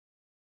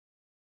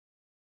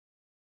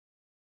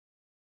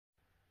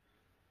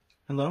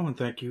Hello and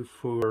thank you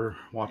for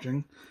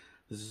watching.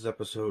 This is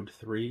episode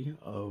 3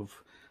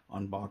 of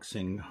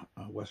unboxing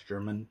West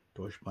German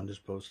Deutsche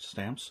Bundespost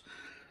stamps.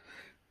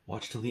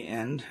 Watch till the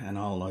end and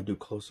I'll do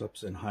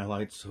close-ups and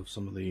highlights of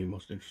some of the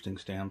most interesting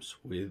stamps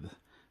with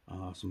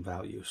some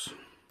values.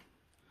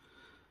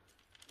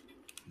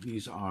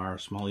 These are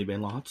small eBay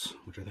lots,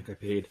 which I think I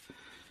paid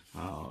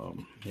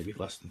maybe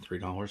less than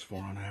 $3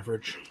 for on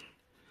average.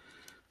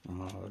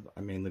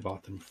 I mainly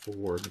bought them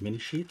for the mini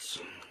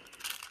sheets,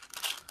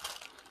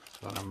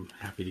 but I'm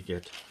happy to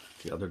get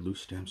the other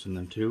loose stamps in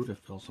them too to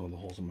fill some of the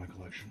holes in my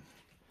collection.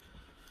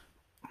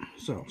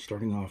 So,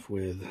 starting off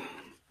with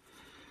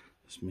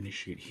this mini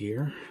sheet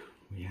here,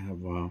 we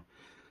have a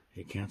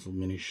canceled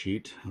mini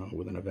sheet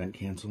with an event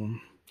cancel.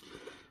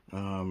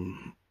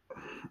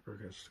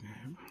 August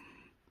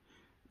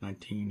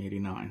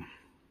 1989.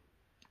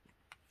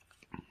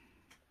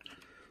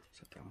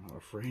 Set that one out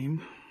of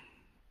frame.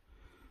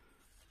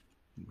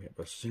 We have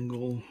a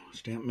single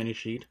stamp mini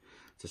sheet.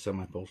 It's a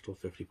semi-postal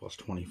 50 plus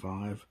 25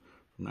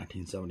 from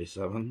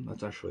 1977.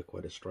 That's actually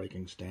quite a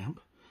striking stamp.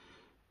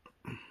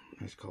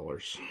 Nice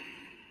colors.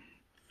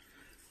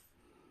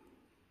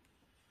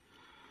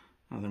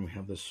 And then we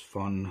have this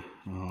fun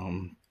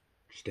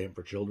stamp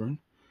for children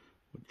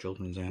with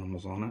children's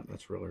animals on it.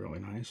 That's really, really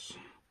nice.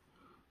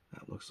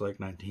 That looks like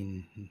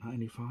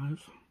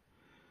 1995.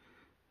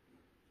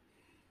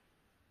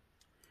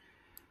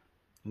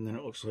 And then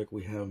it looks like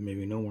we have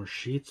maybe no more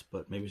sheets,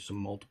 but maybe some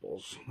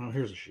multiples. Oh,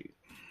 here's a sheet.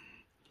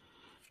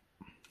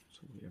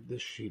 So we have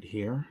this sheet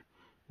here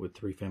with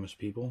 3 famous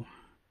people.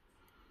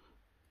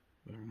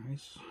 Very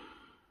nice.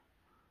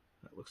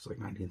 That looks like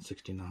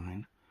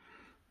 1969.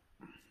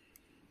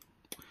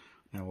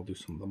 Now we'll do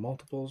some of the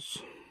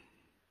multiples.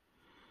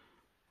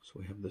 So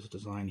we have this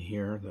design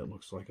here that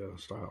looks like a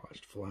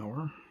stylized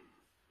flower.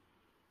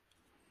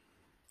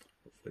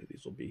 Hopefully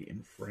these will be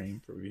in frame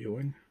for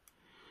viewing.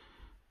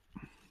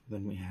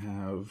 Then we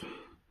have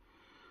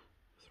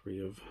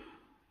 3 of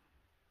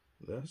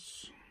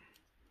this.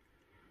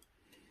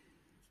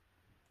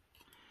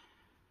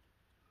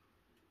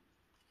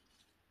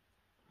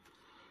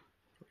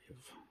 3 of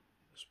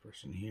this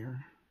person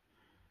here.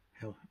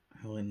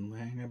 Helen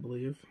Lang, I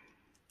believe.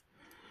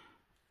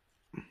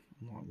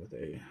 Along with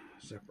a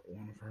separate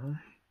one of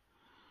her.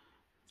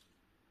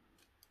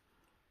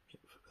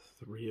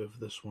 3 of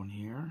this one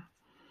here.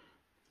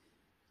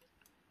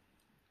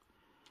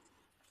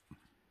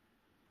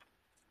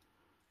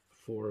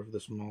 4 of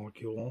this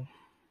molecule.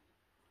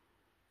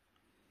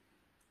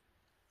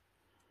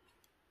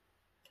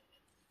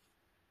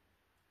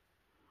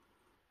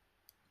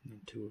 And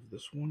then 2 of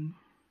this one.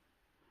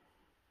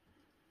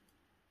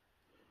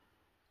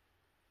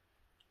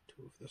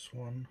 2 of this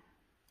one.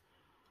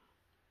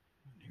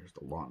 And here's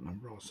the lot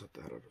number. I'll set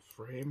that out of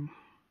frame.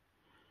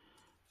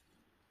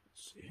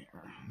 Let's see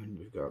here. And then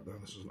we've got,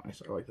 this is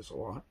nice. I like this a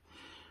lot.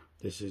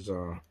 This is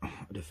a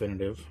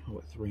definitive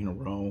with 3 in a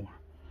row.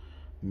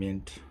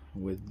 Mint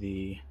with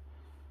the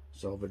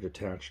selvage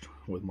attached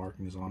with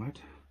markings on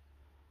it.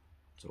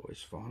 It's always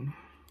fun.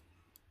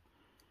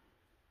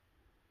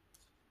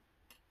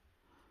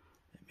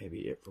 That may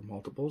be it for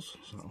multiples,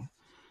 so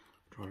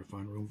try to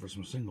find room for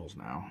some singles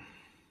now.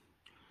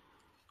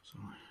 So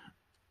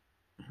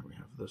here we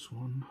have this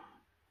one.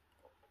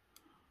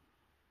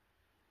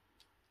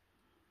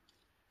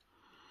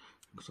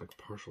 Looks like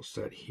a partial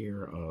set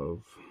here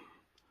of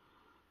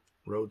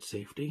road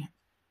safety.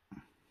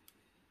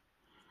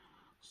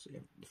 See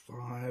the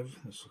 5,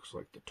 this looks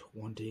like the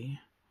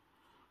 20,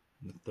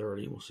 and the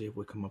 30. We'll see if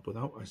we come up with,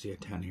 oh, I see a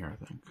 10 here, I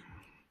think.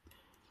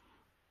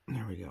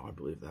 There we go, I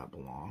believe that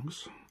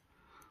belongs.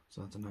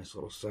 So that's a nice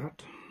little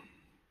set.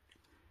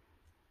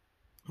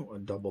 Oh, a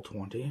double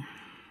 20,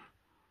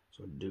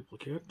 so a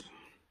duplicate.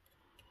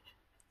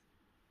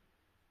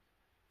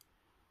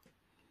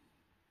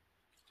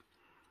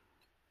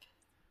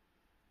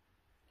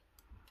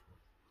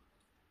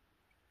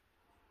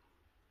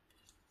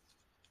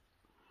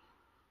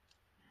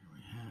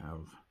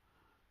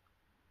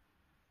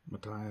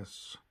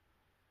 Matthias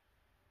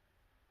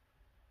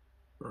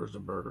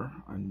Erzenberger.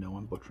 I know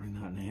I'm butchering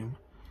that name.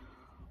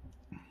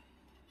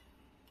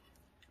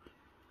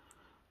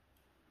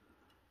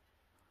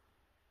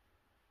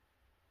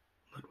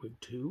 Ludwig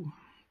II.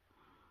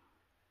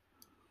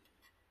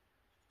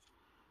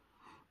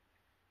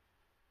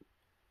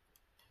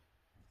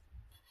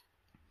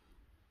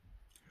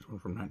 Here's one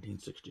from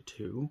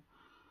 1962.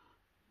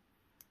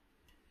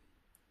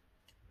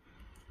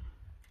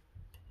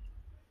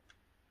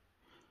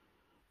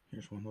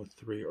 Here's one with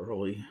 3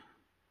 early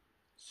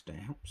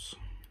stamps.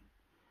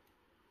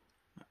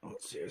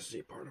 Let's see, I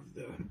see part of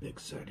the big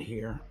set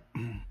here.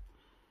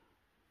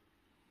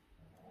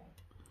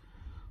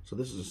 So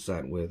this is a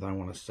set with, I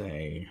want to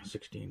say,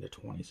 16 to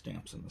 20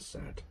 stamps in the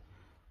set.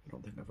 I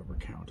don't think I've ever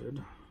counted.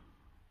 Let's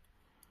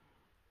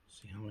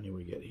see how many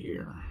we get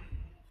here.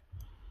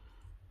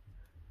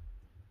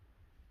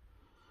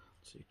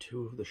 Let's see,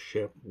 2 of the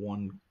ship,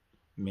 1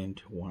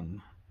 mint,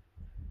 1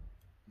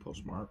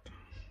 postmarked.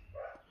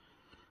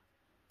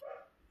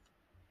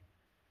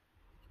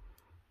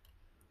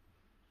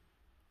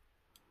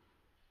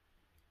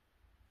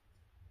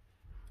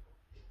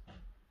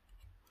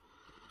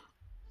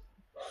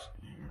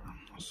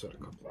 set a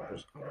couple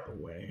others out of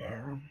the way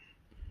here.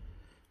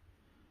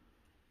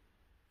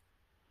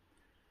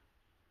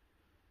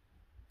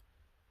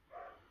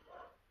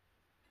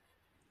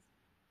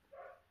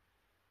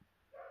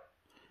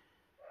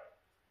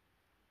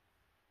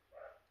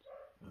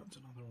 That's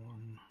another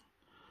one.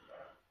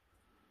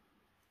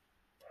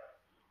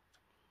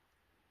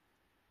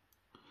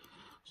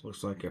 So it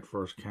looks like at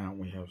first count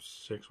we have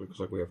 6. Looks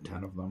like we have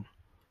 10 of them.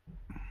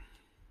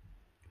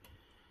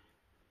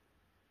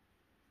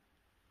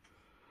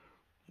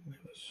 We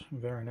have this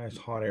very nice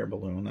hot air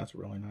balloon. That's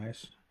really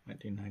nice.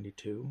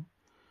 1992.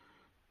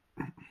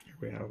 Here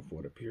we have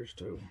what appears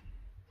to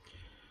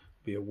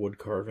be a wood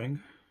carving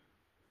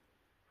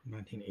from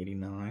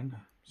 1989.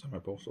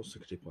 Semi-postal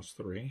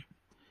 60+3.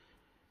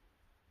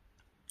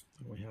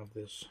 Then we have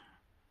this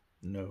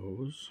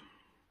nose.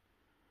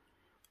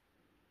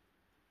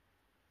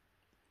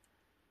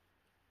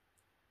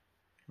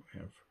 We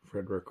have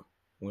Frederick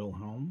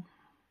Wilhelm.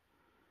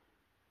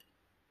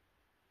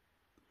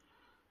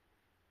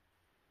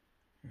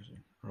 Here's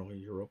an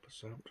early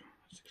Europacept,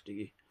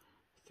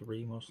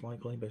 63 most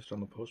likely, based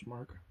on the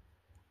postmark,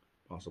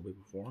 possibly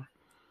before.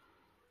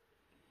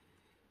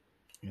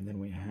 And then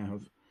we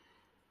have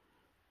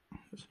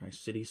this nice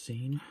city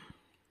scene,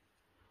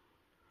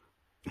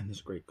 and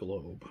this great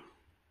globe.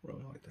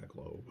 Really like that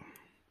globe.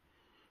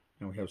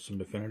 And we have some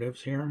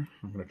definitives here.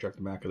 I'm going to check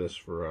the back of this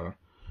for a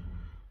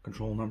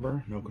control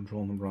number. No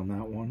control number on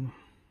that one.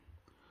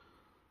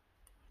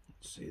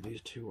 Let's see,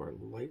 these two are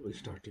lightly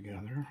stuck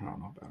together. Oh,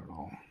 not bad at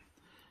all.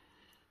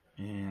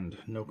 And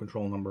no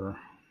control number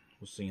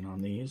was seen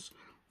on these.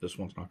 This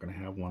one's not going to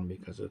have one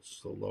because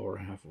it's the lower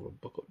half of a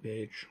booklet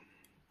page.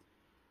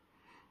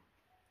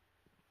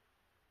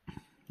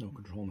 No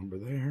control number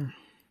there.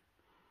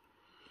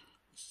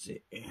 Let's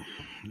see.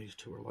 These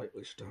two are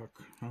lightly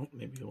stuck. Oh,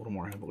 maybe a little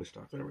more heavily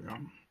stuck. There we go.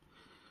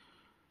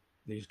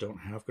 These don't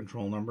have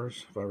control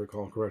numbers, if I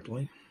recall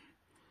correctly.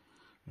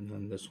 And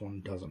then this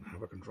one doesn't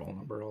have a control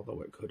number,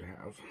 although it could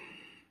have.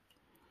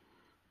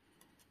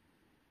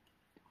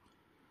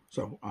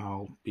 So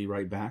I'll be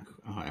right back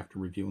after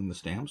reviewing the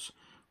stamps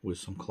with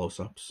some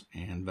close-ups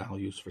and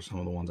values for some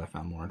of the ones I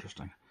found more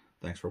interesting.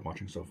 Thanks for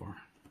watching so far.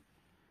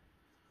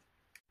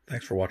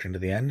 Thanks for watching to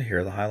the end. Here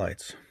are the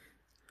highlights.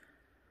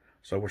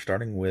 So we're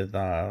starting with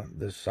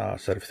this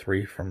set of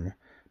 3 from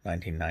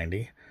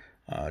 1990.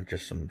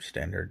 Just some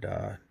standard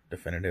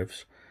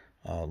definitives.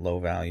 Low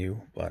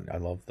value, but I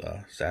love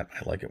the set.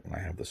 I like it when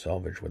I have the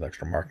selvage with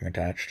extra marking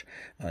attached.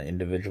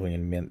 Individually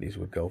in mint, these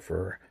would go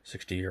for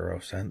 60 euro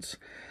cents.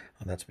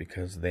 That's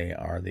because they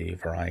are the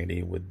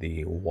variety with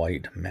the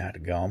white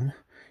matte gum,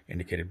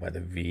 indicated by the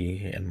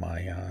V in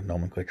my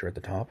nomenclature at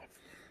the top.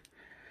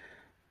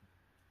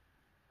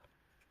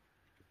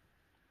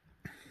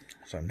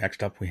 So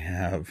next up we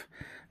have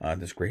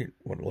this great,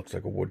 what looks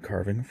like a wood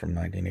carving from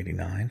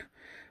 1989.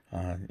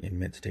 In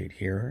mint state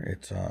here,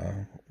 it's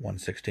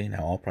 160.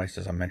 Now all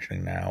prices I'm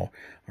mentioning now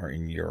are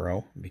in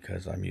euro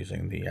because I'm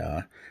using the,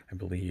 I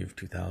believe,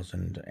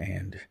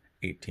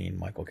 2018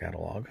 Michael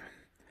catalog.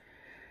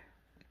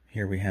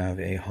 Here we have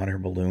a hot air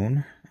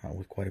balloon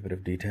with quite a bit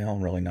of detail,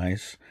 really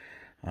nice,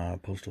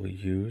 postally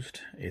used.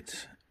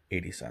 It's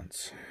 80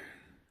 cents.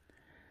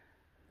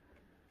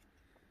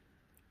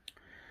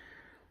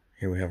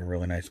 Here we have a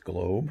really nice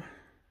globe,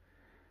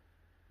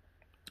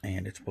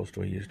 and it's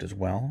postally used as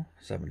well,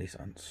 70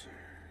 cents.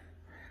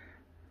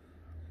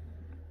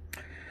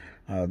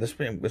 This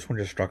one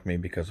just struck me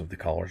because of the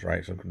colors,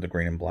 right? So the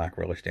green and black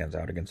really stands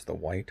out against the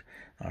white.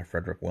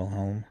 Frederick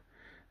Wilhelm,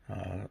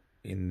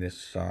 in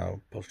this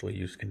postally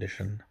used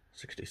condition,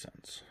 60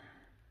 cents.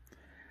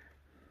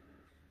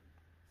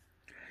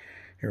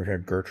 Here we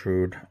have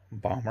Gertrude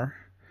Bomber.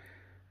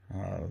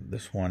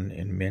 This one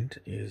in mint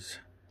is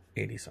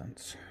 80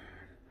 cents.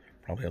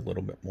 Probably a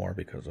little bit more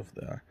because of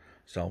the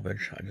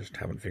selvage. I just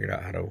haven't figured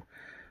out how to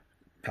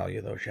value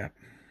those yet.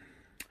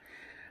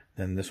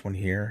 Then this one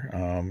here,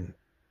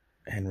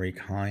 Henry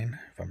Kine,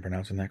 if I'm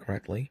pronouncing that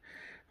correctly,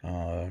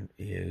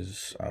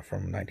 is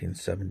from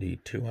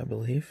 1972, I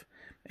believe,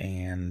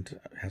 and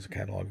has a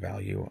catalog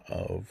value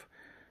of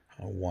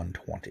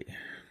 120.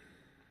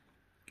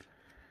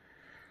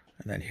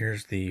 And then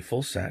here's the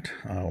full set.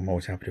 I'm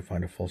always happy to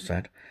find a full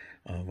set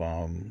of,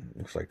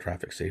 looks like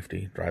traffic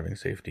safety, driving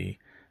safety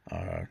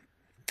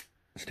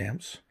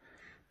stamps.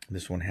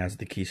 This one has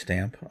the key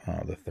stamp,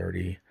 the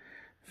 30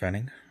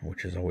 Pfennig,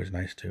 which is always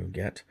nice to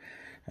get.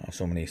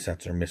 So many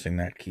sets are missing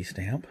that key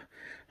stamp.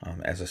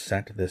 As a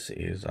set, this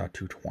is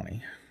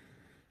 220.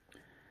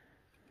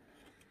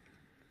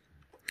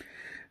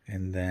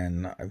 And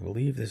then I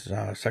believe this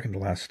second to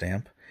last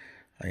stamp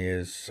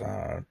is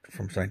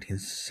from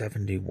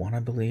 1971, I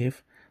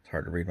believe. It's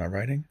hard to read my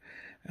writing.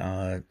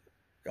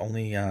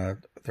 Only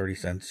 30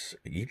 cents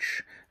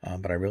each,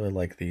 but I really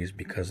like these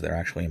because they're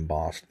actually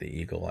embossed. The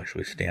eagle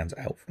actually stands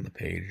out from the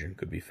page and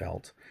could be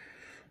felt.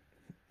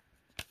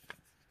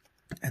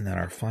 And then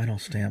our final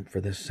stamp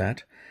for this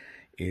set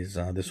is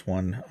this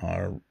one,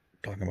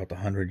 talking about the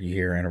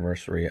 100-year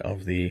anniversary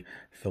of the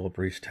Philip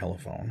Reese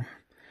telephone.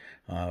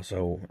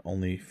 So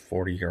only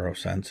 40 euro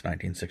cents,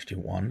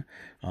 1961,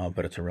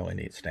 but it's a really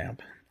neat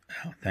stamp.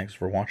 Thanks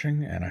for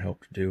watching, and I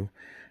hope to do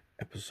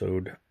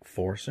episode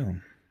 4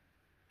 soon.